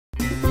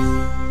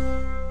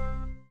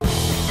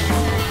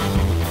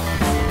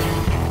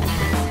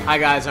Hi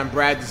guys, I'm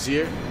Brad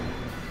Desir,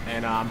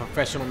 and I'm a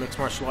professional mixed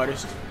martial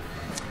artist.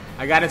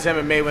 I got into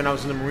MMA when I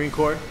was in the Marine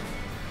Corp.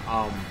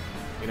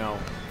 You know,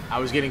 I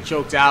was getting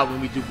choked out when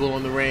we do bull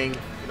in the ring,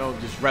 you know,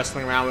 just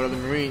wrestling around with other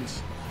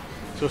Marines.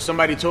 So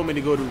somebody told me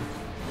to go to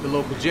the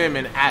local gym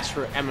and ask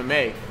for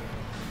MMA.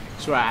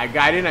 So I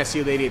got in, I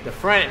see a lady at the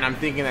front, and I'm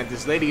thinking that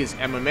this lady is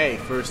MMA,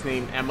 first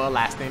name Emma,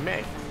 last name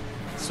May.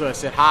 So I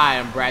said, hi,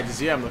 I'm Brad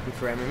Desir, I'm looking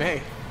for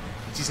MMA.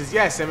 She says,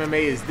 yes,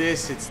 MMA is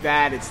this, it's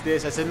that, it's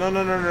this. I said, no.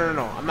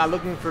 I'm not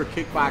looking for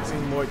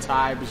kickboxing, Muay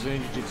Thai,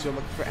 Brazilian Jiu-Jitsu, I'm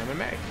looking for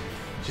MMA.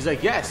 She's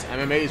like, yes,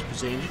 MMA is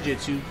Brazilian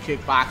Jiu-Jitsu,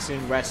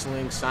 kickboxing,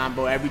 wrestling,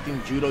 sambo,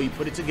 everything, judo, you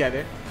put it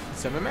together,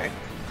 it's MMA.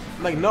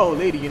 I'm like, no,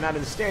 lady, you're not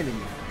understanding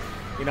me.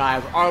 You know, I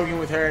was arguing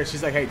with her, and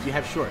she's like, hey, do you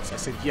have shorts? I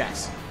said,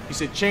 yes. She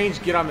said,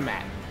 change, get on the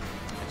mat.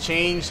 I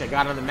changed, I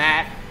got on the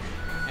mat,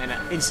 and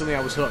instantly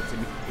I was hooked.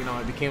 And, you know,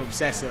 I became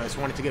obsessive. I just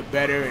wanted to get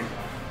better, and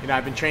you know,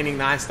 I've been training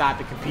nonstop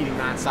and competing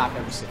nonstop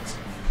ever since.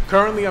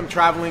 Currently, I'm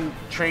traveling,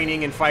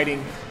 training, and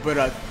fighting,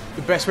 but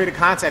the best way to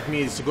contact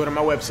me is to go to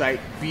my website,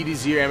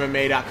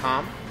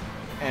 bdesirmma.com,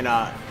 and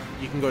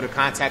you can go to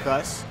contact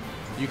us.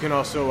 You can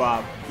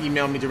also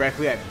email me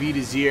directly at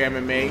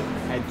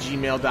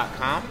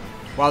bdesirmma@gmail.com.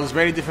 While there's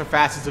many different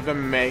facets of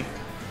MMA,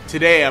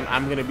 today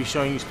I'm going to be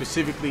showing you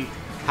specifically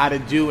how to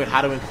do and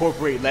how to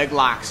incorporate leg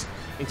locks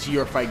into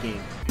your fight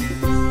game.